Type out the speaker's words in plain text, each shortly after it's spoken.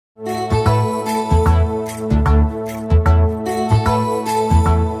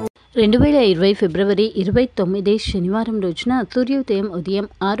2020 ఫిబ్రవరి 29 శనివారం రోజున సూర్యోదయం ఉదయం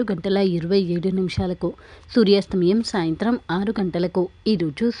 6:27 సూర్యాస్తమయం సాయంత్రం 6 గంటలకు.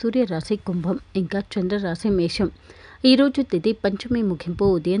 ఈరోజు సూర్యరాశి కుంభం ఇంకా చంద్రరాశి మేషం. ఈరోజు తిథి పంచమి ముగింపు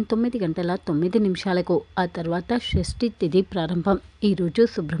ఉదయం 9:09 ఆ తర్వాత షష్ఠి తిథి ప్రారంభం. ఈరోజు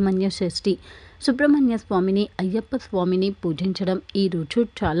సుబ్రహ్మణ్య షష్ఠి. సుబ్రహ్మణ్య స్వామిని అయ్యప్ప స్వామిని పూజించడం ఈరోజు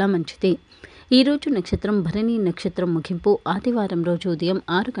చాలా మంచిది. ఈరోజు నక్షత్రం భరణి నక్షత్రం ముగింపు ఆదివారం రోజు ఉదయం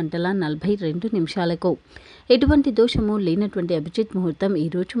 6:42 ఎటువంటి దోషము లేనటువంటి అభిజిత్ ముహూర్తం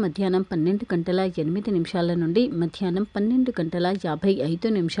ఈరోజు మధ్యాహ్నం 12:08 నుండి మధ్యాహ్నం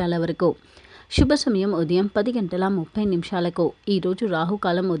 12:55 వరకు. శుభ సమయం ఉదయం 10:30 ఈరోజు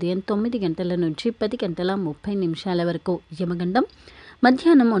రాహుకాలం ఉదయం 9 గంటల నుంచి 10:30 వరకు. యమగండం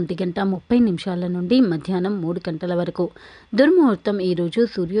మధ్యాహ్నం 1:30 నుండి మధ్యాహ్నం 3 గంటల వరకు. దుర్ముహూర్తం ఈరోజు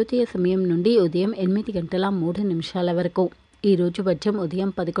సూర్యోదయ సమయం నుండి ఉదయం 8:03 వరకు. ఈరోజు వజ్రం ఉదయం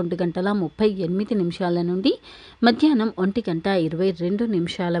 11:38 నుండి మధ్యాహ్నం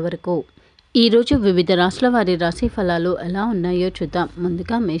 1:22 వరకు. ఈరోజు వివిధ రాశుల వారి రాశి ఫలాలు ఎలా ఉన్నాయో చూద్దాం.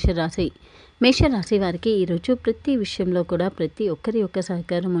 ముందుగా మేషరాశి. మేషరాశి వారికి ఈరోజు ప్రతి విషయంలో కూడా ప్రతి ఒక్కరి యొక్క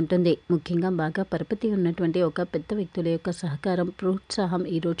సహకారం ఉంటుంది. ముఖ్యంగా బాగా పరపతి ఉన్నటువంటి ఒక పెద్ద వ్యక్తుల యొక్క సహకారం, ప్రోత్సాహం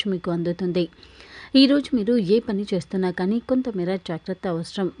ఈరోజు మీకు అందుతుంది. ఈరోజు మీరు ఏ పని చేస్తున్నా కానీ కొంతమేర జాగ్రత్త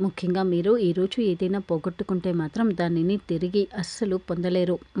అవసరం. ముఖ్యంగా మీరు ఈరోజు ఏదైనా పోగొట్టుకుంటే మాత్రం దానిని తిరిగి అస్సలు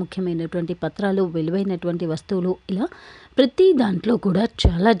పొందలేరు. ముఖ్యమైనటువంటి పత్రాలు, విలువైనటువంటి వస్తువులు, ఇలా ప్రతి దాంట్లో కూడా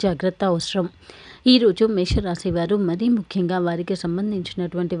చాలా జాగ్రత్త అవసరం. ఈరోజు మేషరాశి వారు మరీ ముఖ్యంగా వారికి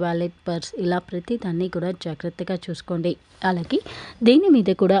సంబంధించినటువంటి వాలెట్, పర్స్ ఇలా ప్రతి దాన్ని కూడా జాగ్రత్తగా చూసుకోండి. అలాగే దేని మీద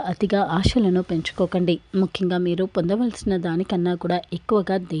కూడా అతిగా ఆశలను పెంచుకోకండి. ముఖ్యంగా మీరు పొందవలసిన దానికన్నా కూడా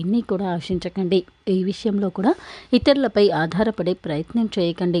ఎక్కువగా దేన్ని కూడా ఆశించకండి. ఈ విషయంలో కూడా ఇతరులపై ఆధారపడే ప్రయత్నం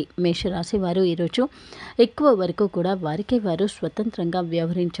చేయకండి. మేషరాశి వారు ఈరోజు ఎక్కువ వరకు కూడా వారికే వారు స్వతంత్రంగా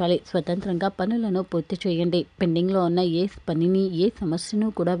వ్యవహరించాలి. స్వతంత్రంగా పనులను పూర్తి చేయండి. పెండింగ్లో ఉన్న ఏ పనిని, ఏ సమస్యను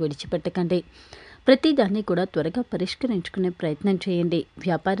కూడా విడిచిపెట్టకండి. ప్రతి దాన్ని కూడా త్వరగా పరిష్కరించుకునే ప్రయత్నం చేయండి.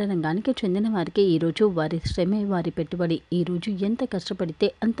 వ్యాపార రంగానికి చెందిన వారికి ఈరోజు వారి శ్రమే వారి పెట్టుబడి. ఈరోజు ఎంత కష్టపడితే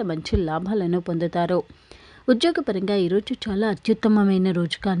అంత మంచి లాభాలను పొందుతారు. ఉద్యోగపరంగా ఈరోజు చాలా అత్యుత్తమమైన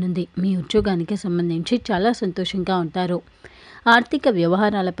రోజు కానుంది. మీ ఉద్యోగానికి సంబంధించి చాలా సంతోషంగా ఉంటారు. ఆర్థిక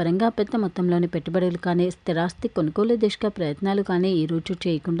వ్యవహారాల పరంగా పెద్ద మొత్తంలోని పెట్టుబడులు కానీ, స్థిరాస్తి కొనుగోలు దిశగా ప్రయత్నాలు కానీ ఈరోజు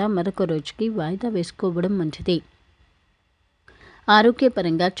చేయకుండా మరొక రోజుకి వాయిదా వేసుకోవడం మంచిది.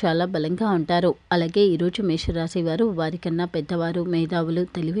 ఆరోగ్యపరంగా చాలా బలంగా ఉంటారు. అలాగే ఈరోజు మేషరాశి వారు వారికన్నా పెద్దవారు, మేధావులు,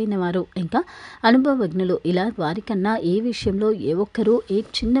 తెలివైన వారు, ఇంకా అనుభవజ్ఞులు ఇలా వారికన్నా ఏ విషయంలో ఏ ఒక్కరూ ఏ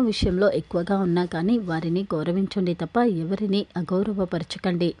చిన్న విషయంలో ఎక్కువగా ఉన్నా కానీ వారిని గౌరవించండి తప్ప ఎవరిని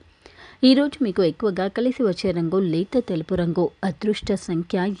అగౌరవపరచకండి. ఈరోజు మీకు ఎక్కువగా కలిసి వచ్చే రంగు లేత తెలుపు రంగు. అదృష్ట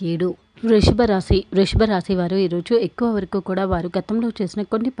సంఖ్య 7. వృషభ రాశి. వృషభ రాశి వారు ఈరోజు ఎక్కువ వరకు కూడా వారు గతంలో చేసిన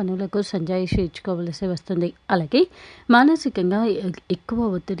కొన్ని పనులకు సంజాయిషి ఇచ్చుకోవలసి వస్తుంది. అలాగే మానసికంగా ఎక్కువ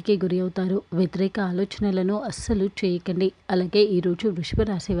ఒత్తిడికి గురి అవుతారు. వ్యతిరేక ఆలోచనలను అస్సలు చేయకండి. అలాగే ఈరోజు వృషభ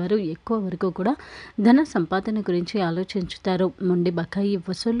రాశి వారు ఎక్కువ వరకు కూడా ధన సంపాదన గురించి ఆలోచించుతారు. మొండి బకాయి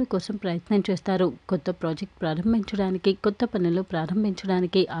వసూళ్లు కోసం ప్రయత్నం చేస్తారు. కొత్త ప్రాజెక్ట్ ప్రారంభించడానికి, కొత్త పనులు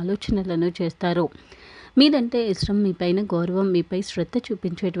ప్రారంభించడానికి ఆలోచనలను చేస్తారు. మీరంటే ఇష్టం, మీపైన గౌరవం, మీపై శ్రద్ధ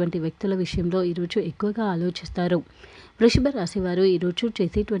చూపించేటువంటి వ్యక్తుల విషయంలో ఈరోజు ఎక్కువగా ఆలోచిస్తారు. వృషభ రాశి వారు ఈరోజు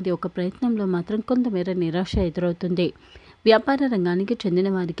చేసేటువంటి ఒక ప్రయత్నంలో మాత్రం కొంతమేర నిరాశ ఎదురవుతుంది. వ్యాపార రంగానికి చెందిన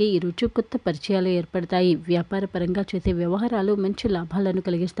వారికి ఈరోజు కొత్త పరిచయాలు ఏర్పడతాయి. వ్యాపార పరంగా చేసే వ్యవహారాలు మంచి లాభాలను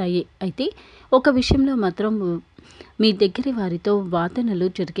కలిగిస్తాయి. అయితే ఒక విషయంలో మాత్రం మీ దగ్గరి వారితో వాదనలు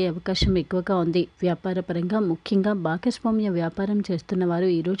జరిగే అవకాశం ఎక్కువగా ఉంది. వ్యాపార పరంగా ముఖ్యంగా భాగస్వామ్య వ్యాపారం చేస్తున్న వారు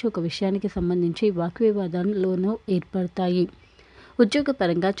ఈరోజు ఒక విషయానికి సంబంధించి వాగ్వివాదాల్లోనూ ఏర్పడతాయి.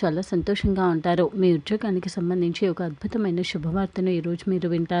 ఉద్యోగపరంగా చాలా సంతోషంగా ఉంటారు. మీ ఉద్యోగానికి సంబంధించి ఒక అద్భుతమైన శుభవార్తను ఈరోజు మీరు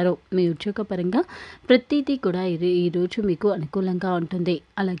వింటారు. మీ ఉద్యోగపరంగా ప్రతిదీ కూడా ఈరోజు మీకు అనుకూలంగా ఉంటుంది.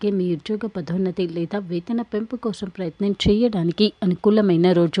 అలాగే మీ ఉద్యోగ పదోన్నతి లేదా వేతన పెంపు కోసం ప్రయత్నం చేయడానికి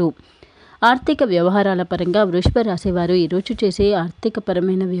అనుకూలమైన రోజు. ఆర్థిక వ్యవహారాల పరంగా వృషభ రాశి వారు ఈరోజు చేసే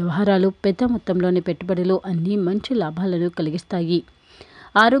ఆర్థికపరమైన వ్యవహారాలు, పెద్ద మొత్తంలోని పెట్టుబడులు అన్నీ మంచి లాభాలను కలిగిస్తాయి.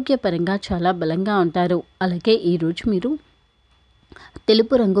 ఆరోగ్యపరంగా చాలా బలంగా ఉంటారు. అలాగే ఈరోజు మీరు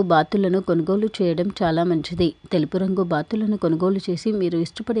తెలుపు రంగు బాతులను కొనుగోలు చేయడం చాలా మంచిది. తెలుపు రంగు బాతులను కొనుగోలు చేసి మీరు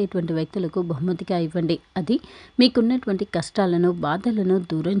ఇష్టపడేటువంటి వ్యక్తులకు బహుమతిగా ఇవ్వండి. అది మీకున్నటువంటి కష్టాలను, బాధలను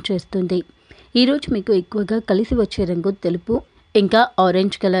దూరం చేస్తుంది. ఈరోజు మీకు ఎక్కువగా కలిసి వచ్చే రంగు తెలుపు ఇంకా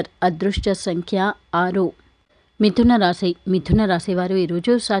ఆరెంజ్ కలర్. అదృష్ట సంఖ్య 6. మిథున రాశి. మిథున రాశి వారు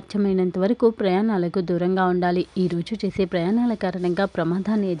ఈరోజు సాధ్యమైనంత వరకు ప్రయాణాలకు దూరంగా ఉండాలి. ఈరోజు చేసే ప్రయాణాల కారణంగా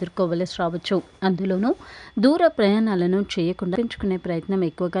ప్రమాదాన్ని ఎదుర్కోవలసి రావచ్చు. అందులోనూ దూర ప్రయాణాలను చేయకుండా పెంచుకునే ప్రయత్నం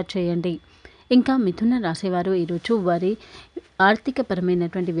ఎక్కువగా చేయండి. ఇంకా మిథున రాశివారు ఈరోజు వారి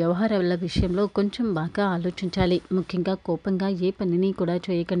ఆర్థికపరమైనటువంటి వ్యవహారాల విషయంలో కొంచెం బాగా ఆలోచించాలి. ముఖ్యంగా కోపంగా ఏ పనిని కూడా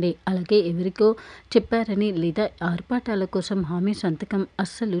చేయకండి. అలాగే ఎవరికో చెప్పారని లేదా ఆర్భాటాల కోసం హామీ సంతకం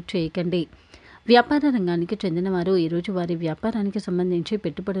అస్సలు చేయకండి. వ్యాపార రంగానికి చెందినవారు ఈరోజు వారి వ్యాపారానికి సంబంధించి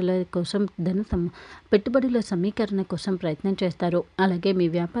పెట్టుబడుల సమీకరణ కోసం ప్రయత్నం చేస్తారు. అలాగే మీ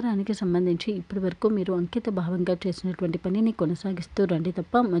వ్యాపారానికి సంబంధించి ఇప్పటి వరకు మీరు అంకిత భావంగా చేసినటువంటి పనిని కొనసాగిస్తూ రండి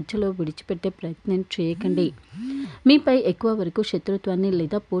తప్ప మధ్యలో విడిచిపెట్టే ప్రయత్నం చేయకండి. మీపై ఎక్కువ వరకు శత్రుత్వాన్ని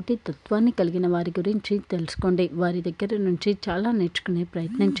లేదా పోటీ తత్వాన్ని కలిగిన వారి గురించి తెలుసుకోండి. వారి దగ్గర నుంచి చాలా నేర్చుకునే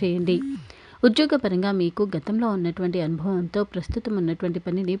ప్రయత్నం చేయండి. ఉద్యోగపరంగా మీకు గతంలో ఉన్నటువంటి అనుభవంతో ప్రస్తుతం ఉన్నటువంటి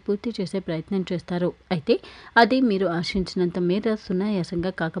పనిని పూర్తి చేసే ప్రయత్నం చేస్తారు. అయితే అది మీరు ఆశించినంత మేర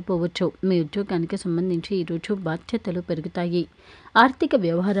సునాయాసంగా కాకపోవచ్చు. మీ ఉద్యోగానికి సంబంధించి ఈరోజు బాధ్యతలు పెరుగుతాయి. ఆర్థిక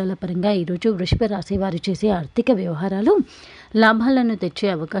వ్యవహారాల పరంగా ఈరోజు వృషభ రాశి వారు చేసే ఆర్థిక వ్యవహారాలు లాభాలను తెచ్చే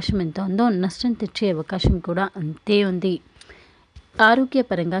అవకాశం ఎంత ఉందో నష్టం తెచ్చే అవకాశం కూడా అంతే ఉంది.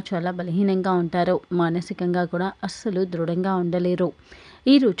 ఆరోగ్యపరంగా చాలా బలహీనంగా ఉంటారు. మానసికంగా కూడా అస్సలు దృఢంగా ఉండలేరు.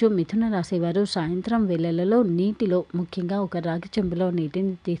 ఈరోజు మిథున రాశి వారు సాయంత్రం వేళలలో నీటిలో ముఖ్యంగా ఒక రాగి చెంబులో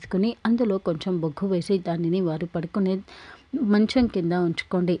నీటిని తీసుకుని అందులో కొంచెం బొగ్గు వేసి దానిని వారు పడుకునే మంచం కింద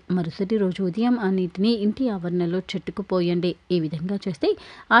ఉంచుకోండి. మరుసటి రోజు ఉదయం ఆ నీటిని ఇంటి ఆవరణలో చెట్టుకుపోయండి. ఈ విధంగా చేస్తే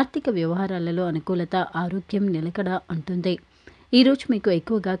ఆర్థిక వ్యవహారాలలో అనుకూలత, ఆరోగ్యం నిలకడ ఉంటుంది. ఈరోజు మీకు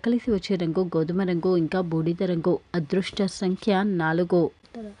ఎక్కువగా కలిసి వచ్చే రంగు గోధుమ రంగు, ఇంకా బూడిద రంగు. అదృష్ట సంఖ్య 4.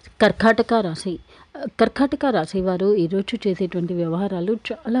 కర్కాటక రాశి వారు ఈరోజు చేసేటువంటి వ్యవహారాలు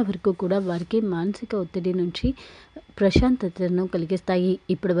చాలా వరకు కూడా వారికి మానసిక ఒత్తిడి నుంచి ప్రశాంతతను కలిగిస్తాయి.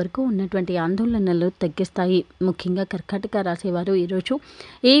 ఇప్పటి వరకు ఉన్నటువంటి ఆందోళనలు తగ్గిస్తాయి. ముఖ్యంగా కర్కాటక రాశి వారు ఈరోజు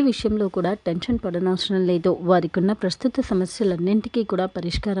ఏ విషయంలో కూడా టెన్షన్ పడనవసరం లేదు. వారికి ఉన్న ప్రస్తుత సమస్యలన్నింటికీ కూడా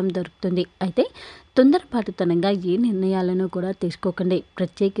పరిష్కారం దొరుకుతుంది. అయితే తొందరపాటుతనంగా ఏ నిర్ణయాలను కూడా తీసుకోకండి.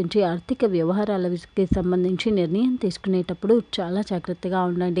 ప్రత్యేకించి ఆర్థిక వ్యవహారాలకి సంబంధించి నిర్ణయం తీసుకునేటప్పుడు చాలా జాగ్రత్తగా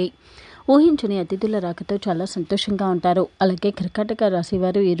ఉండండి. ఊహించని అతిథుల రాకతో చాలా సంతోషంగా ఉంటారు. అలాగే కర్కాటక రాశి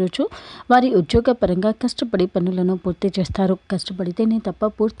వారు ఈరోజు వారి ఉద్యోగపరంగా కష్టపడి పనులను పూర్తి చేస్తారు. కష్టపడితేనే తప్ప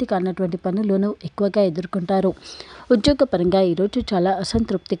పూర్తి కానటువంటి పనులను ఎక్కువగా ఎదుర్కొంటారు. ఉద్యోగపరంగా ఈరోజు చాలా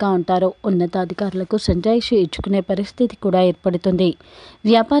అసంతృప్తిగా ఉంటారు. ఉన్నతాధికారులకు సంజాయిషి ఇచ్చుకునే పరిస్థితి కూడా ఏర్పడుతుంది.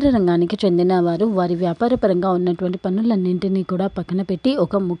 వ్యాపార రంగానికి చెందిన వారు వారి వ్యాపారపరంగా ఉన్నటువంటి పనులన్నింటినీ కూడా పక్కన పెట్టి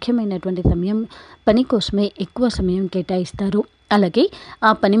ఒక ముఖ్యమైనటువంటి పని కోసమే ఎక్కువ సమయం కేటాయిస్తారు. అలాగే ఆ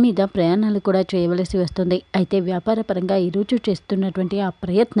పని మీద ప్రయాణాలు కూడా చేయవలసి వస్తుంది. అయితే వ్యాపారపరంగా ఈరోజు చేస్తున్నటువంటి ఆ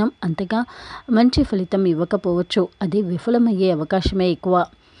ప్రయత్నం అంతగా మంచి ఫలితం ఇవ్వకపోవచ్చు. అది విఫలమయ్యే అవకాశమే ఎక్కువ.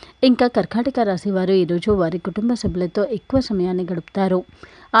 ఇంకా కర్కాటక రాశి వారు ఈరోజు వారి కుటుంబ సభ్యులతో ఎక్కువ సమయాన్ని గడుపుతారు.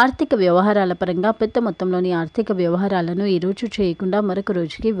 ఆర్థిక వ్యవహారాల పరంగా పెద్ద మొత్తంలోని ఆర్థిక వ్యవహారాలను ఈరోజు చేయకుండా మరొక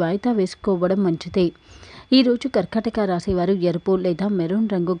రోజుకి వాయిదా వేసుకోవడం మంచిది. ఈరోజు కర్కాటక రాశి వారు ఎరుపు లేదా మెరూన్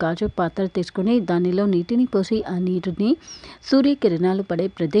రంగు గాజు పాత్ర తీసుకుని దానిలో నీటిని పోసి ఆ నీటిని సూర్యకిరణాలు పడే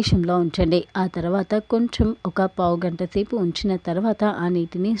ప్రదేశంలో ఉంచండి. ఆ తర్వాత కొంచెం ఒక పావు గంట సేపు ఉంచిన తర్వాత ఆ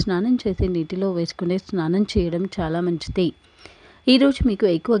నీటిని స్నానం చేసి నీటిలో వేసుకుని స్నానం చేయడం చాలా మంచిది. ఈరోజు మీకు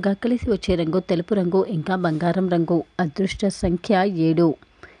ఎక్కువగా కలిసి వచ్చే రంగు తెలుపు రంగు, ఇంకా బంగారం రంగు. అదృష్ట సంఖ్య 7.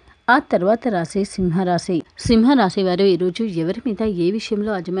 ఆ తర్వాత రాశి సింహరాశి వారు ఈరోజు ఎవరి మీద ఏ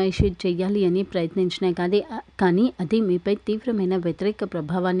విషయంలో అజమాయిషీ చేయాలి అని ప్రయత్నించినా కానీ అది మీపై తీవ్రమైన వ్యతిరేక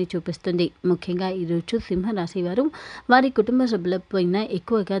ప్రభావాన్ని చూపిస్తుంది. ముఖ్యంగా ఈరోజు సింహరాశి వారు వారి కుటుంబ సభ్యులపైన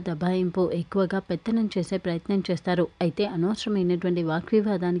ఎక్కువగా దబాయింపు, ఎక్కువగా పెత్తనం చేసే ప్రయత్నం చేస్తారు. అయితే అనవసరమైనటువంటి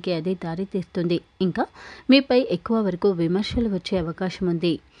వాగ్వివాదానికి అది దారితీస్తుంది. ఇంకా మీపై ఎక్కువ వరకు విమర్శలు వచ్చే అవకాశం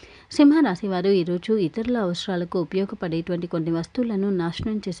ఉంది. సింహరాశి వారు ఈరోజు ఇతరుల అవసరాలకు ఉపయోగపడేటువంటి కొన్ని వస్తువులను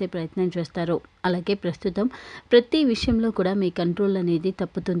నాశనం చేసే ప్రయత్నం చేస్తారు. అలాగే ప్రస్తుతం ప్రతి విషయంలో కూడా మీ కంట్రోల్ అనేది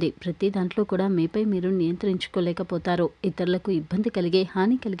తప్పుతుంది. ప్రతి దాంట్లో కూడా మీపై మీరు నియంత్రించుకోలేకపోతారు. ఇతరులకు ఇబ్బంది కలిగే,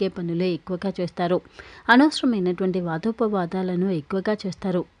 హాని కలిగే పనులే ఎక్కువగా చేస్తారు. అనవసరమైనటువంటి వాదోపవాదాలను ఎక్కువగా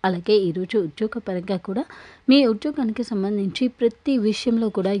చేస్తారు. అలాగే ఈరోజు ఉద్యోగపరంగా కూడా మీ ఉద్యోగానికి సంబంధించి ప్రతి విషయంలో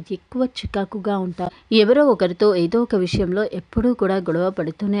కూడా ఎక్కువ చికాకుగా ఉంటారు. ఎవరో ఒకరితో ఏదో ఒక విషయంలో ఎప్పుడూ కూడా గొడవ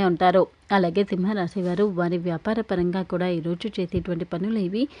పడుతూనే ఉంటారు. అలాగే సింహరాశి వారు వారి వ్యాపార పరంగా కూడా ఈరోజు చేసేటువంటి పనులు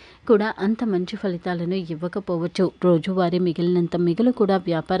ఇవి కూడా అంత మంచి ఫలితాలను ఇవ్వకపోవచ్చు. రోజువారీ మిగిలినంత మిగులు కూడా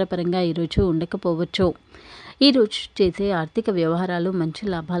వ్యాపార పరంగా ఈరోజు ఉండకపోవచ్చు. ఈరోజు చేసే ఆర్థిక వ్యవహారాలు మంచి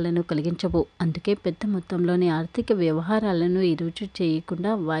లాభాలను కలిగించవు. అందుకే పెద్ద మొత్తంలోని ఆర్థిక వ్యవహారాలను ఈరోజు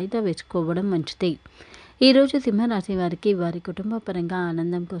చేయకుండా వాయిదా వేసుకోవడం మంచిది. ఈరోజు సింహరాశి వారికి వారి కుటుంబ పరంగా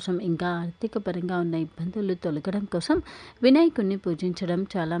ఆనందం కోసం, ఇంకా ఆర్థిక పరంగా ఉన్న ఇబ్బందులు తొలగడం కోసం వినాయకుడిని పూజించడం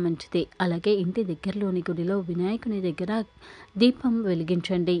చాలా మంచిది. అలాగే ఇంటి దగ్గరలోని గుడిలో వినాయకుని దగ్గర దీపం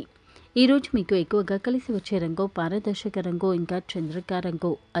వెలిగించండి. ఈరోజు మీకు ఎక్కువగా కలిసి వచ్చే రంగు పారదర్శక రంగు, ఇంకా చంద్రికా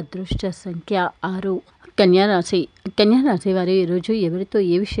రంగు. అదృష్ట సంఖ్య 6. కన్యారాశి కన్యారాశి వారు ఈరోజు ఎవరితో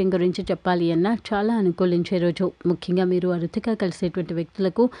ఏ విషయం గురించి చెప్పాలి అన్నా చాలా అనుకూలించే రోజు. ముఖ్యంగా మీరు అరుదుగా కలిసేటువంటి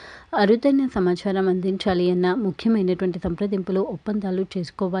వ్యక్తులకు అరుదైన సమాచారం అందించాలి అన్నా, ముఖ్యమైనటువంటి సంప్రదింపులు ఒప్పందాలు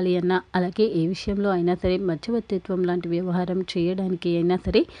చేసుకోవాలి అన్నా, అలాగే ఏ విషయంలో అయినా సరే మధ్యవర్తిత్వం లాంటి వ్యవహారం చేయడానికి అయినా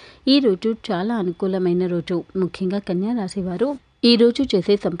సరే ఈరోజు చాలా అనుకూలమైన రోజు. ముఖ్యంగా కన్యారాశి వారు ఈరోజు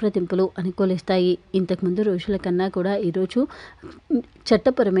చేసే సంప్రదింపులు అనుకూలిస్తాయి. ఇంతకుముందు రోజుల కన్నా కూడా ఈరోజు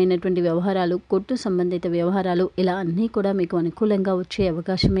చట్టపరమైనటువంటి వ్యవహారాలు, కోర్టు సంబంధిత వ్యవహారాలు ఇలా అన్నీ కూడా మీకు అనుకూలంగా వచ్చే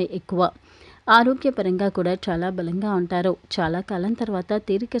అవకాశమే ఎక్కువ. ఆరోగ్యపరంగా కూడా చాలా బలంగా ఉంటారు. చాలా కాలం తర్వాత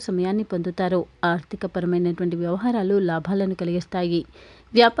తీరిక సమయాన్ని పొందుతారు. ఆర్థికపరమైనటువంటి వ్యవహారాలు లాభాలను కలిగిస్తాయి.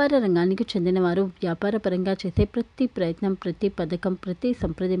 వ్యాపార రంగానికి చెందిన వారు వ్యాపారపరంగా చేసే ప్రతి ప్రయత్నం, ప్రతి పథకం, ప్రతి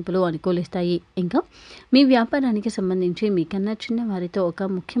సంప్రదింపులు అనుకూలిస్తాయి. ఇంకా మీ వ్యాపారానికి సంబంధించి మీకన్నా చిన్నవారితో ఒక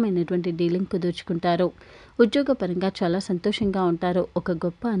ముఖ్యమైనటువంటి డీలింగ్ కుదుర్చుకుంటారు. ఉద్యోగపరంగా చాలా సంతోషంగా ఉంటారు. ఒక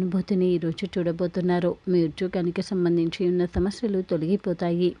గొప్ప అనుభూతిని ఈరోజు చూడబోతున్నారు. మీ ఉద్యోగానికి సంబంధించి ఉన్న సమస్యలు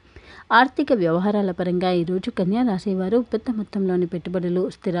తొలగిపోతాయి. ఆర్థిక వ్యవహారాల పరంగా ఈరోజు కన్యా రాశి వారు పెద్ద మొత్తంలోని పెట్టుబడులు,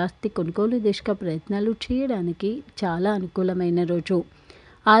 స్థిరాస్తి కొనుగోలు దిశగా ప్రయత్నాలు చేయడానికి చాలా అనుకూలమైన రోజు.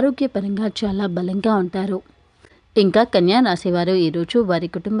 ఆరోగ్యపరంగా చాలా బలంగా ఉంటారు. ఇంకా కన్యా రాశివారు ఈరోజు వారి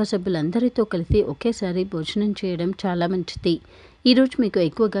కుటుంబ సభ్యులందరితో కలిసి ఒకేసారి భోజనం చేయడం చాలా మంచిది. ఈరోజు మీకు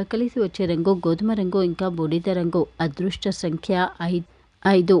ఎక్కువగా కలిసి వచ్చే రంగు గోధుమ రంగు, ఇంకా బూడిద రంగు. అదృష్ట సంఖ్య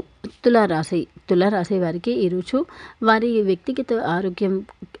 5. తులారాశి వారికి ఈరోజు వారి వ్యక్తిగత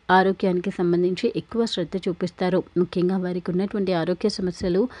ఆరోగ్యానికి సంబంధించి ఎక్కువ శ్రద్ధ చూపిస్తారు. ముఖ్యంగా వారికి ఉన్నటువంటి ఆరోగ్య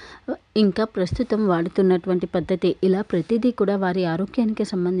సమస్యలు, ఇంకా ప్రస్తుతం వాడుతున్నటువంటి పద్ధతి, ఇలా ప్రతిదీ కూడా వారి ఆరోగ్యానికి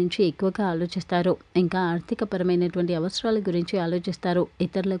సంబంధించి ఎక్కువగా ఆలోచిస్తారు. ఇంకా ఆర్థికపరమైనటువంటి అవసరాల గురించి ఆలోచిస్తారు.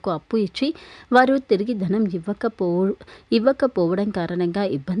 ఇతరులకు అప్పు ఇచ్చి వారు తిరిగి ధనం ఇవ్వకపోవడం కారణంగా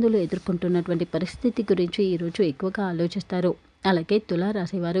ఇబ్బందులు ఎదుర్కొంటున్నటువంటి పరిస్థితి గురించి ఈరోజు ఎక్కువగా ఆలోచిస్తారు. అలాగే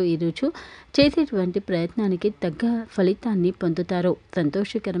తులారాశి వారు ఈరోజు చేసేటువంటి ప్రయత్నానికి తగ్గ ఫలితాన్ని పొందుతారు.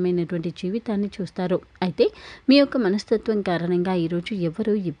 సంతోషకరమైనటువంటి జీవితాన్ని చూస్తారు. అయితే మీ యొక్క మనస్తత్వం కారణంగా ఈరోజు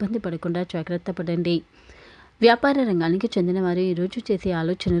ఎవరూ ఇబ్బంది పడకుండా జాగ్రత్త పడండి. వ్యాపార రంగానికి చెందిన వారు ఈరోజు చేసే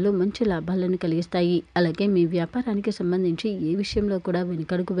ఆలోచనలు మంచి లాభాలను కలిగిస్తాయి. అలాగే మీ వ్యాపారానికి సంబంధించి ఏ విషయంలో కూడా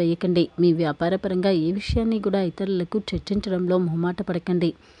వెనుకడుగు వేయకండి. మీ వ్యాపార పరంగా ఏ విషయాన్ని కూడా ఇతరులకు చర్చించడంలో మొహమాట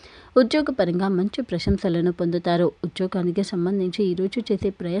పడకండి. ఉద్యోగపరంగా మంచి ప్రశంసలను పొందుతారు. ఉద్యోగానికి సంబంధించి ఈరోజు చేసే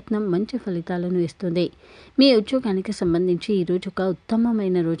ప్రయత్నం మంచి ఫలితాలను ఇస్తుంది. మీ ఉద్యోగానికి సంబంధించి ఈరోజు ఒక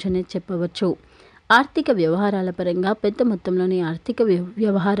ఉత్తమమైన రోజనే చెప్పవచ్చు. ఆర్థిక వ్యవహారాల పరంగా పెద్ద మొత్తంలోని ఆర్థిక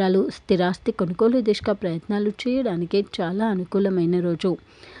వ్యవహారాలు, స్థిరాస్తి కొనుగోలు దిశగా ప్రయత్నాలు చేయడానికి చాలా అనుకూలమైన రోజు.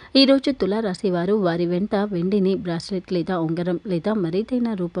 ఈరోజు తులారాశి వారు వారి వెంట వెండిని బ్రాస్లెట్ లేదా ఉంగరం లేదా మరీదైన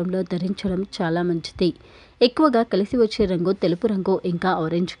రూపంలో ధరించడం చాలా మంచిది. ఎక్కువగా కలిసి వచ్చే రంగు తెలుపు రంగు, ఇంకా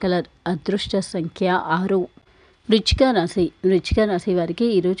ఆరెంజ్ కలర్. అదృష్ట సంఖ్య 6. వృశ్చిక రాశి వారికి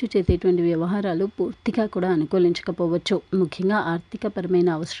ఈరోజు చేసేటువంటి వ్యవహారాలు పూర్తిగా కూడా అనుకూలించకపోవచ్చు. ముఖ్యంగా ఆర్థికపరమైన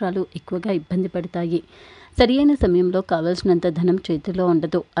అవసరాలు ఎక్కువగా ఇబ్బంది పడతాయి. సరియైన సమయంలో కావలసినంత ధనం చేతిలో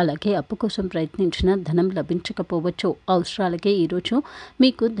ఉండదు. అలాగే అప్పు కోసం ప్రయత్నించినా ధనం లభించకపోవచ్చు. అవసరాలకే ఈరోజు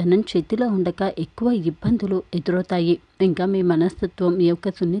మీకు ధనం చేతిలో ఉండక ఎక్కువ ఇబ్బందులు ఎదురవుతాయి. ఇంకా మీ మనస్తత్వం, మీ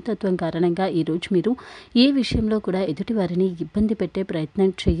యొక్క సున్నితత్వం కారణంగా ఈరోజు మీరు ఏ విషయంలో కూడా ఎదుటి వారిని ఇబ్బంది పెట్టే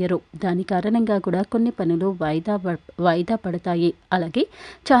ప్రయత్నం చేయరు. దాని కారణంగా కూడా కొన్ని పనులు వాయిదా పడతాయి. అలాగే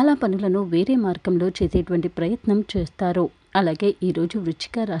చాలా పనులను వేరే మార్గంలో చేసేటువంటి ప్రయత్నం చేస్తారు. అలాగే ఈరోజు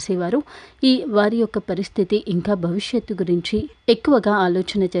వృశ్చిక రాశివారు వారి యొక్క పరిస్థితి ఇంకా భవిష్యత్తు గురించి ఎక్కువగా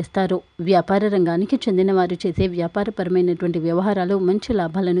ఆలోచన చేస్తారు. వ్యాపార రంగానికి చెందిన వారు చేసే వ్యాపారపరమైనటువంటి వ్యవహారాలు మంచి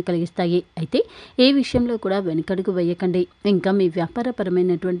లాభాలను కలిగిస్తాయి. అయితే ఏ విషయంలో కూడా వెనుకడుగు వేయకండి. ఇంకా మీ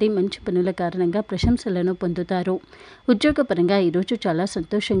వ్యాపారపరమైనటువంటి మంచి పనుల కారణంగా ప్రశంసలను పొందుతారు. ఉద్యోగపరంగా ఈరోజు చాలా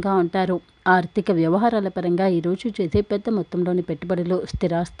సంతోషంగా ఉంటారు. ఆర్థిక వ్యవహారాల పరంగా ఈరోజు చేసే పెద్ద మొత్తంలోని పెట్టుబడులు,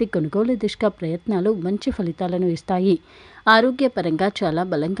 స్థిరాస్తి కొనుగోలు దిశగా ప్రయత్నాలు మంచి ఫలితాలను ఇస్తాయి. ఆరోగ్యపరంగా చాలా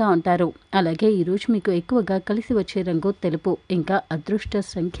బలంగా ఉంటారు. అలాగే ఈరోజు మీకు ఎక్కువగా కలిసి వచ్చే రంగు తెలుపు, ఇంకా అదృష్ట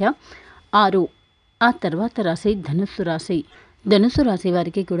సంఖ్య 6. ఆ తర్వాత రాశి ధనుస్సు రాశి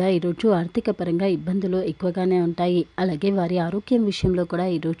వారికి కూడా ఈరోజు ఆర్థిక పరంగా ఇబ్బందులు ఎక్కువగానే ఉంటాయి. అలాగే వారి ఆరోగ్యం విషయంలో కూడా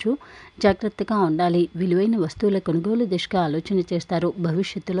ఈరోజు జాగ్రత్తగా ఉండాలి. విలువైన వస్తువుల కొనుగోలు దిశగా ఆలోచన చేస్తారు.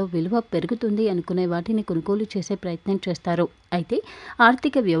 భవిష్యత్తులో విలువ పెరుగుతుంది అనుకునే వాటిని కొనుగోలు చేసే ప్రయత్నం చేస్తారు. అయితే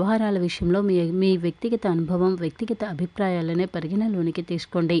ఆర్థిక వ్యవహారాల విషయంలో మీ వ్యక్తిగత అనుభవం, వ్యక్తిగత అభిప్రాయాలనే పరిగణలోనికి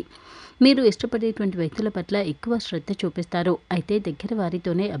తీసుకోండి. మీరు ఇష్టపడేటువంటి వ్యక్తుల పట్ల ఎక్కువ శ్రద్ధ చూపిస్తారు. అయితే దగ్గర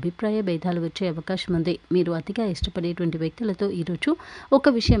వారితోనే అభిప్రాయ భేదాలు వచ్చే అవకాశం ఉంది. మీరు అతిగా ఇష్టపడేటువంటి వ్యక్తులతో ఈరోజు ఒక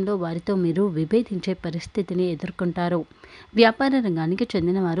విషయంలో వారితో మీరు విభేదించే పరిస్థితిని ఎదుర్కొంటారు. వ్యాపార రంగానికి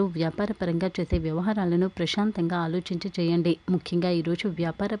చెందిన వారు వ్యాపార పరంగా చేసే వ్యవహారాలను ప్రశాంతంగా ఆలోచించి చేయండి. ముఖ్యంగా ఈరోజు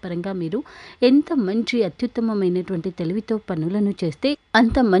వ్యాపార పరంగా మీరు ఎంత మంచి అత్యుత్తమమైనటువంటి తెలివితో పనులను చేస్తే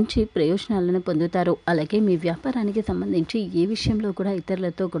అంత మంచి ప్రయోజనాలను పొందుతారు. అలాగే మీ వ్యాపారానికి సంబంధించి ఏ విషయంలో కూడా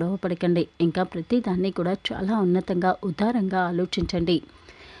ఇతరులతో గొడవ పడకండి. ఇంకా ప్రతి దాన్ని కూడా చాలా ఉన్నతంగా ఉదారంగా ఆలోచించండి.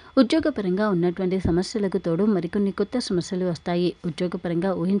 ఉద్యోగపరంగా ఉన్నటువంటి సమస్యలకు తోడు మరికొన్ని కొత్త సమస్యలు వస్తాయి.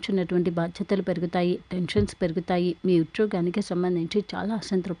 ఉద్యోగపరంగా ఊహించినటువంటి బాధ్యతలు పెరుగుతాయి, టెన్షన్స్ పెరుగుతాయి. మీ ఉద్యోగానికి సంబంధించి చాలా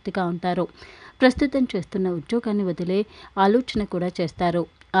అసంతృప్తిగా ఉంటారు. ప్రస్తుతం చేస్తున్న ఉద్యోగాన్ని వదిలే ఆలోచన కూడా చేస్తారు.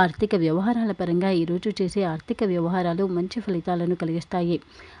 ఆర్థిక వ్యవహారాల పరంగా ఈరోజు చేసే ఆర్థిక వ్యవహారాలు మంచి ఫలితాలను కలిగిస్తాయి.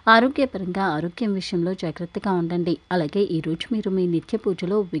 ఆరోగ్యపరంగా ఆరోగ్యం విషయంలో జాగ్రత్తగా ఉండండి. అలాగే ఈరోజు మీరు మీ నిత్య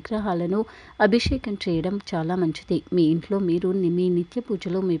పూజలో విగ్రహాలను అభిషేకం చేయడం చాలా మంచిది. మీ ఇంట్లో మీరు మీ నిత్య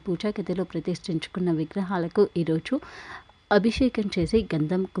పూజలో మీ పూజా గదిలో ప్రతిష్ఠించుకున్న విగ్రహాలకు ఈరోజు అభిషేకం చేసి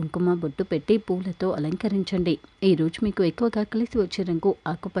గంధం, కుంకుమ బొట్టు పెట్టి పూలతో అలంకరించండి. ఈరోజు మీకు ఎక్కువగా కలిసి వచ్చే రంగు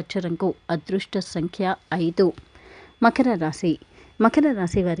ఆకుపచ్చ రంగు. అదృష్ట సంఖ్య 5. మకర రాశి. మకర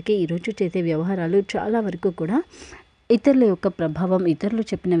రాశి వారికి ఈరోజు చేసే వ్యవహారాలు చాలా వరకు కూడా ఇతరుల యొక్క ప్రభావం ఇతరులు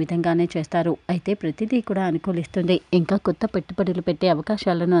చెప్పిన విధంగానే చేస్తారు. అయితే ప్రతిదీ కూడా అనుకూలిస్తుంది. ఇంకా కొత్త పెట్టుబడులు పెట్టే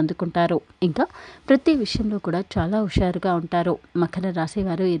అవకాశాలను అందుకుంటారు. ఇంకా ప్రతి విషయంలో కూడా చాలా హుషారుగా ఉంటారు. మకర రాశి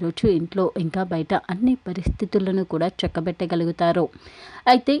వారు ఈరోజు ఇంట్లో ఇంకా బయట అన్ని పరిస్థితులను కూడా చక్కబెట్టగలుగుతారు.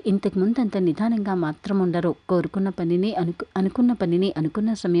 అయితే ఇంతకుముందు అంత నిదానంగా మాత్రం ఉండరు. కోరుకున్న పనిని అనుకున్న పనిని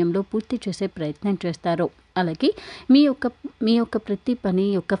అనుకున్న సమయంలో పూర్తి చేసే ప్రయత్నం చేస్తారు. అలాగే మీ యొక్క ప్రతి పని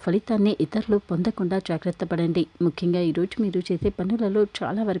యొక్క ఫలితాన్ని ఇతరులు పొందకుండా జాగ్రత్త పడండి. ముఖ్యంగా ఈరోజు మీరు చేసే పనులలో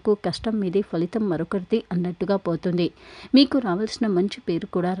చాలా వరకు కష్టం మీది, ఫలితం మరొకరిది అన్నట్టుగా పోతుంది. మీకు రావాల్సిన మంచి పేరు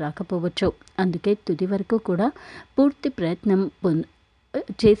కూడా రాకపోవచ్చు. అందుకే తుది వరకు కూడా పూర్తి ప్రయత్నం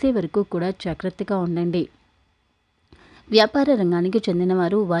చేసే వరకు కూడా జాగ్రత్తగా ఉండండి. వ్యాపార రంగానికి చెందిన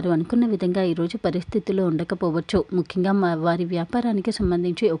వారు అనుకున్న విధంగా ఈరోజు పరిస్థితుల్లో ఉండకపోవచ్చు. ముఖ్యంగా వారి వ్యాపారానికి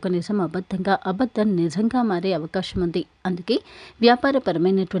సంబంధించి ఒక నిజం అబద్ధం నిజంగా మారే అవకాశం ఉంది. అందుకే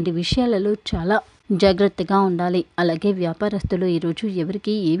వ్యాపారపరమైనటువంటి విషయాలలో చాలా జాగ్రత్తగా ఉండాలి. అలాగే వ్యాపారస్తులు ఈరోజు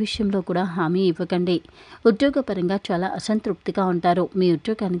ఎవరికి ఏ విషయంలో కూడా హామీ ఇవ్వకండి. ఉద్యోగపరంగా చాలా అసంతృప్తిగా ఉంటారు. మీ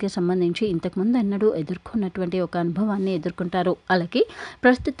ఉద్యోగానికి సంబంధించి ఇంతకుముందు ఎన్నడూ ఎదుర్కొన్నటువంటి ఒక అనుభవాన్ని ఎదుర్కొంటారు. అలాగే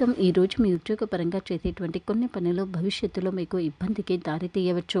ప్రస్తుతం ఈరోజు మీ ఉద్యోగపరంగా చేసేటువంటి కొన్ని పనులు భవిష్యత్తులో మీకు ఇబ్బందికి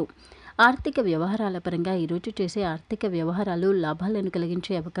దారితీయవచ్చు. ఆర్థిక వ్యవహారాల పరంగా ఈరోజు చేసే ఆర్థిక వ్యవహారాలు లాభాలను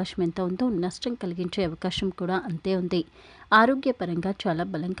కలిగించే అవకాశం ఎంత ఉందో నష్టం కలిగించే అవకాశం కూడా అంతే ఉంది. ఆరోగ్యపరంగా చాలా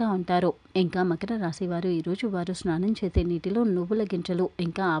బలంగా ఉంటారు. ఇంకా మకర రాశి వారు ఈరోజు వారు స్నానం చేసే నీటిలో నువ్వుల గింజలు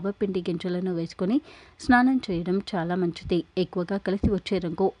ఇంకా ఆవపిండి గింజలను వేసుకొని స్నానం చేయడం చాలా మంచిది. ఎక్కువగా కలిసి వచ్చే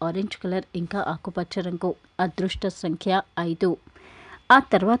రంగు ఆరెంజ్ కలర్ ఇంకా ఆకుపచ్చ రంగు. అదృష్ట సంఖ్య 5. ఆ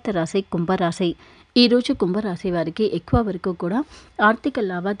తర్వాత రాశి కుంభరాశి. ఈరోజు కుంభరాశి వారికి ఎక్కువ వరకు కూడా ఆర్థిక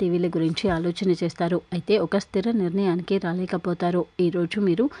లావాదేవీల గురించి ఆలోచన చేస్తారు. అయితే ఒక స్థిర నిర్ణయానికి రాలేకపోతారు. ఈరోజు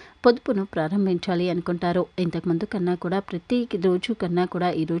మీరు పొదుపును ప్రారంభించాలి అనుకుంటారు. ఇంతకుముందు కన్నా కూడా ప్రతి రోజు కన్నా కూడా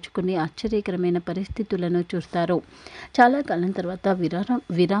ఈరోజు కొన్ని ఆశ్చర్యకరమైన పరిస్థితులను చూస్తారు. చాలా కాలం తర్వాత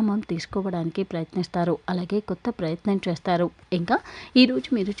విరామం తీసుకోవడానికి ప్రయత్నిస్తారు. అలాగే కొత్త ప్రయత్నం చేస్తారు. ఇంకా ఈరోజు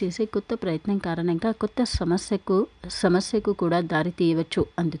మీరు చేసే కొత్త ప్రయత్నం కారణంగా కొత్త సమస్యకు కూడా దారి తీయవచ్చు.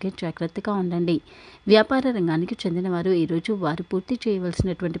 అందుకే జాగ్రత్తగా ఉండండి. వ్యాపార రంగానికి చెందిన వారు ఈరోజు వారు పూర్తి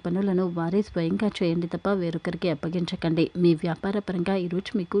చేయవలసినటువంటి పనులను వారే స్వయంగా చేయండి తప్ప వేరొకరికి అప్పగించకండి. మీ వ్యాపార పరంగా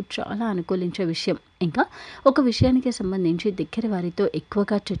ఈరోజు మీకు చాలా అనుకూలించే విషయం. ఇంకా ఒక విషయానికి సంబంధించి దగ్గర వారితో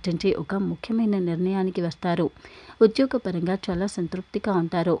ఎక్కువగా చర్చించి ఒక ముఖ్యమైన నిర్ణయానికి వస్తారు. ఉద్యోగపరంగా చాలా సంతృప్తిగా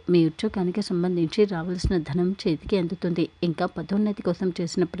ఉంటారు. మీ ఉద్యోగానికి సంబంధించి రావాల్సిన ధనం చేతికి అందుతుంది. ఇంకా పదోన్నతి కోసం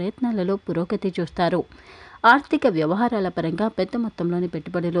చేసిన ప్రయత్నాలలో పురోగతి చూస్తారు. ఆర్థిక వ్యవహారాల పరంగా పెద్ద మొత్తంలోని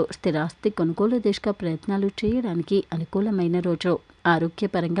పెట్టుబడులు, స్థిరాస్తి కొనుగోలు దిశగా ప్రయత్నాలు చేయడానికి అనుకూలమైన రోజు.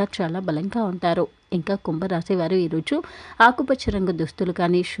 ఆరోగ్యపరంగా చాలా బలంగా ఉంటారు. ఇంకా కుంభరాశి వారు ఈరోజు ఆకుపచ్చ రంగు దుస్తులు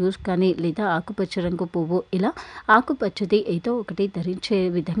కానీ, షూస్ కానీ లేదా ఆకుపచ్చ రంగు పువ్వు ఇలా ఆకుపచ్చది ఏదో ఒకటి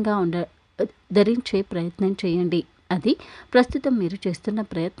ధరించే ప్రయత్నం చేయండి. అది ప్రస్తుతం మీరు చేస్తున్న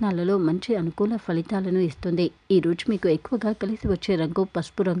ప్రయత్నాలలో మంచి అనుకూల ఫలితాలను ఇస్తుంది. ఈరోజు మీకు ఎక్కువగా కలిసి వచ్చే రంగు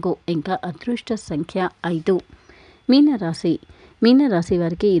పసుపు రంగు ఇంకా అదృష్ట సంఖ్య 5. మీనరాశి. మీనరాశి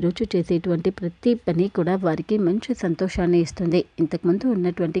వారికి ఈరోజు చేసేటువంటి ప్రతి పని కూడా వారికి మంచి సంతోషాన్ని ఇస్తుంది. ఇంతకుముందు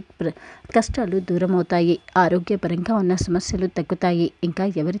ఉన్నటువంటి కష్టాలు దూరం అవుతాయి. ఆరోగ్యపరంగా ఉన్న సమస్యలు తగ్గుతాయి. ఇంకా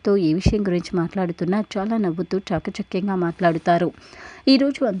ఎవరితో ఏ విషయం గురించి మాట్లాడుతున్నా చాలా నవ్వుతూ చాకచక్యంగా మాట్లాడుతారు.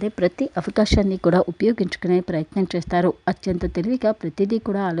 ఈరోజు అందే ప్రతి అవకాశాన్ని కూడా ఉపయోగించుకునే ప్రయత్నం చేస్తారు. అత్యంత తెలివిగా ప్రతిదీ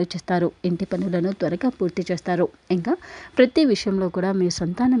కూడా ఆలోచిస్తారు. ఇంటి పనులను త్వరగా పూర్తి చేస్తారు. ఇంకా ప్రతి విషయంలో కూడా మీ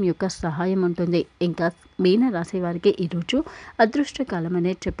సంతానం యొక్క సహాయం ఉంటుంది. ఇంకా మీన రాశి వారికి ఈరోజు అదృష్టకాలం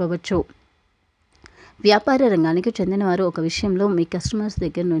అనే చెప్పవచ్చు. వ్యాపార రంగానికి చెందినవారు ఒక విషయంలో మీ కస్టమర్స్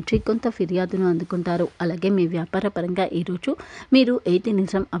దగ్గర నుంచి కొంత ఫిర్యాదును అందుకుంటారు. అలాగే మీ వ్యాపార పరంగా ఈరోజు మీరు ఏది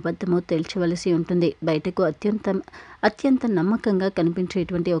నిజం అబద్ధమో తేల్చవలసి ఉంటుంది. బయటకు అత్యంత నమ్మకంగా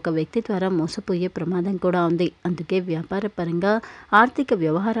కనిపించేటువంటి ఒక వ్యక్తి ద్వారా మోసపోయే ప్రమాదం కూడా ఉంది. అందుకే వ్యాపార పరంగా ఆర్థిక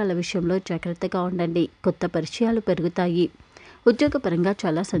వ్యవహారాల విషయంలో జాగ్రత్తగా ఉండండి. కొత్త పరిచయాలు పెరుగుతాయి. ఉద్యోగపరంగా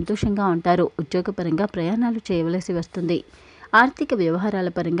చాలా సంతోషంగా ఉంటారు. ఉద్యోగపరంగా ప్రయాణాలు చేయవలసి వస్తుంది. ఆర్థిక వ్యవహారాల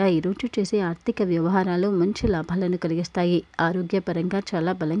పరంగా ఈరోజు చేసే ఆర్థిక వ్యవహారాలు మంచి లాభాలను కలిగిస్తాయి. ఆరోగ్యపరంగా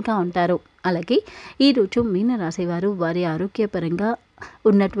చాలా బలంగా ఉంటారు. అలాగే ఈరోజు మీన రాశివారు వారి ఆరోగ్యపరంగా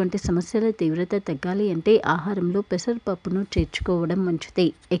ఉన్నటువంటి సమస్యల తీవ్రత తగ్గాలి అంటే ఆహారంలో పెసరపప్పును చేర్చుకోవడం మంచిది.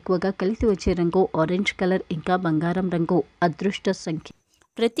 ఎక్కువగా కలిసి వచ్చే రంగు ఆరెంజ్ కలర్, ఇంకా బంగారం రంగు. అదృష్ట సంఖ్య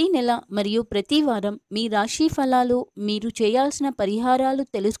ప్రతి నెల మరియు ప్రతి వారం మీ రాశి ఫలాలు, మీరు చేయాల్సిన పరిహారాలు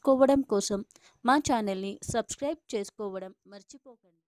తెలుసుకోవడం కోసం మా ఛానల్ని సబ్స్క్రైబ్ చేసుకోవడం మర్చిపోకండి.